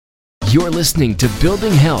You're listening to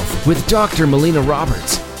Building Health with Dr. Melina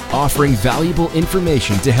Roberts, offering valuable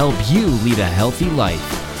information to help you lead a healthy life.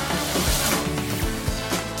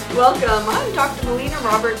 Welcome, I'm Dr. Melina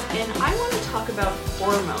Roberts, and I want to talk about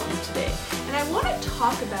hormones today. And I want to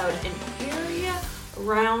talk about an area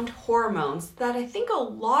around hormones that I think a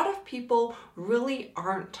lot of people really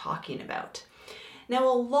aren't talking about. Now,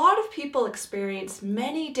 a lot of people experience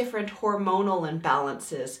many different hormonal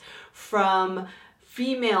imbalances, from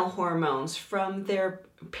female hormones, from their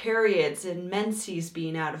periods and menses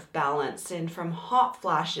being out of balance, and from hot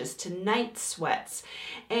flashes to night sweats.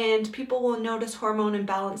 And people will notice hormone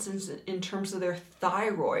imbalances in terms of their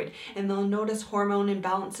thyroid, and they'll notice hormone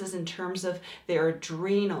imbalances in terms of their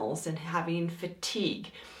adrenals and having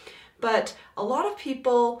fatigue. But a lot of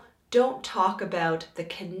people don't talk about the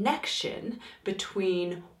connection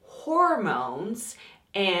between hormones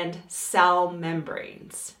and cell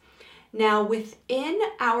membranes. Now, within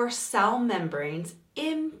our cell membranes,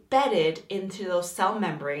 embedded into those cell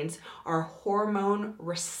membranes are hormone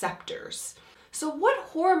receptors. So what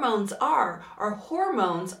hormones are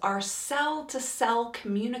hormones are cell-to-cell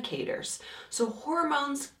communicators. So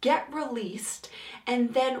hormones get released,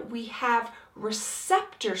 and then we have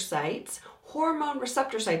receptor sites, hormone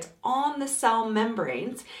receptor sites on the cell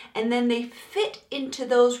membranes, and then they fit into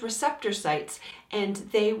those receptor sites and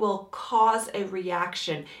they will cause a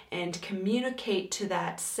reaction and communicate to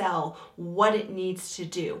that cell what it needs to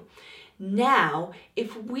do. Now,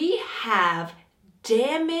 if we have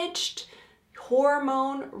damaged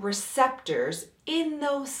hormone receptors in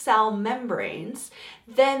those cell membranes,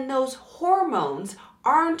 then those hormones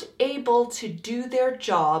aren't able to do their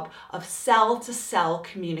job of cell-to-cell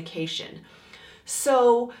communication.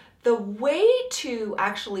 So the way to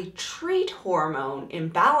actually treat hormone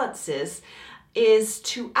imbalances is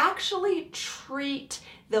to actually treat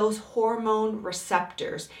those hormone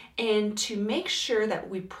receptors and to make sure that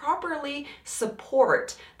we properly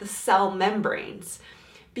support the cell membranes.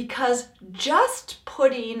 Because just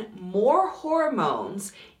putting more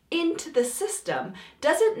hormones into the system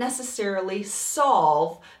doesn't necessarily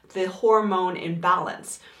solve the hormone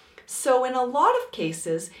imbalance. So in a lot of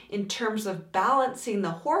cases, in terms of balancing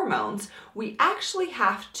the hormones, we actually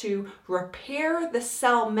have to repair the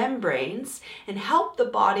cell membranes and help the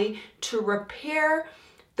body to repair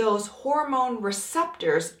those hormone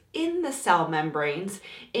receptors in the cell membranes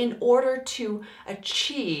in order to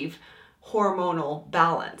achieve hormonal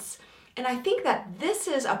balance. And I think that this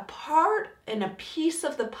is a part and a piece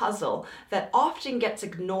of the puzzle that often gets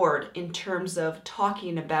ignored in terms of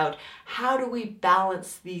talking about how do we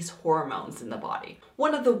balance these hormones in the body.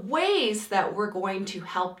 One of the ways that we're going to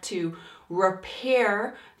help to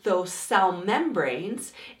repair those cell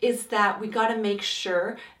membranes is that we got to make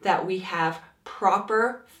sure that we have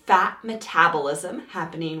proper fat metabolism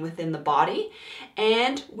happening within the body,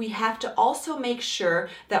 and we have to also make sure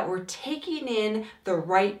that we're taking in the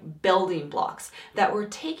right building blocks, that we're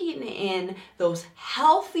taking in those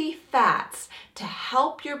healthy fats to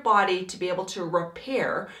help your body to be able to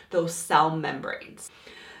repair those cell membranes.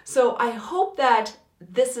 So I hope that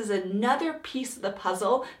this is another piece of the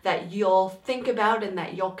puzzle that you'll think about and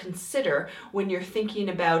that you'll consider when you're thinking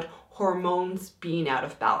about hormones being out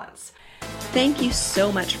of balance. Thank you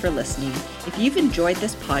so much for listening. If you've enjoyed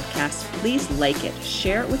this podcast, please like it,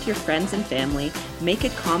 share it with your friends and family, make a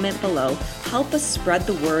comment below, help us spread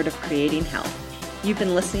the word of creating health. You've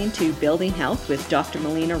been listening to Building Health with Dr.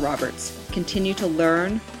 Melina Roberts. Continue to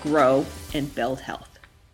learn, grow, and build health.